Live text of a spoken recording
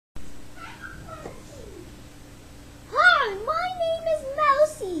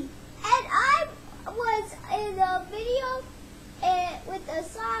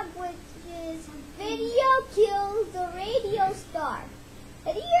killed the radio star.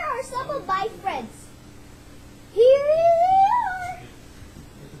 And here are some of my friends. Here they are.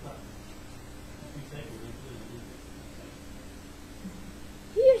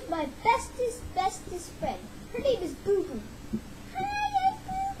 Here's my bestest friend. Her name is Boo Boo. Hi, I'm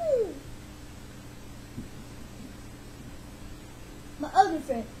Boo Boo. My other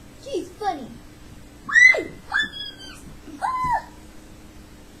friend, she's funny. Hi! Ah!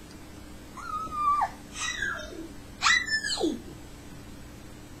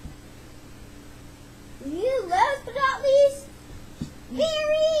 You last but not least,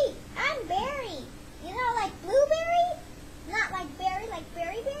 Barry! I'm Barry. You know, like blueberry? Not like berry, like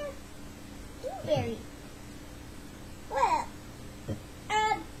berry bear? Blueberry. Well,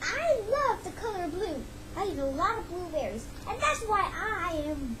 I love the color blue. I eat a lot of blueberries, and that's why I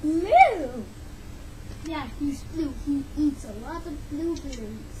am blue. Yeah, he's blue. He eats a lot of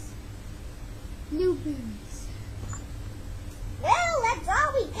blueberries. Blueberries. Well, that's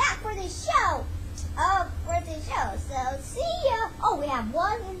all we got for this show. So see ya. Oh, we have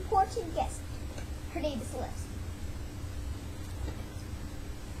one important guest. Her name is Celeste.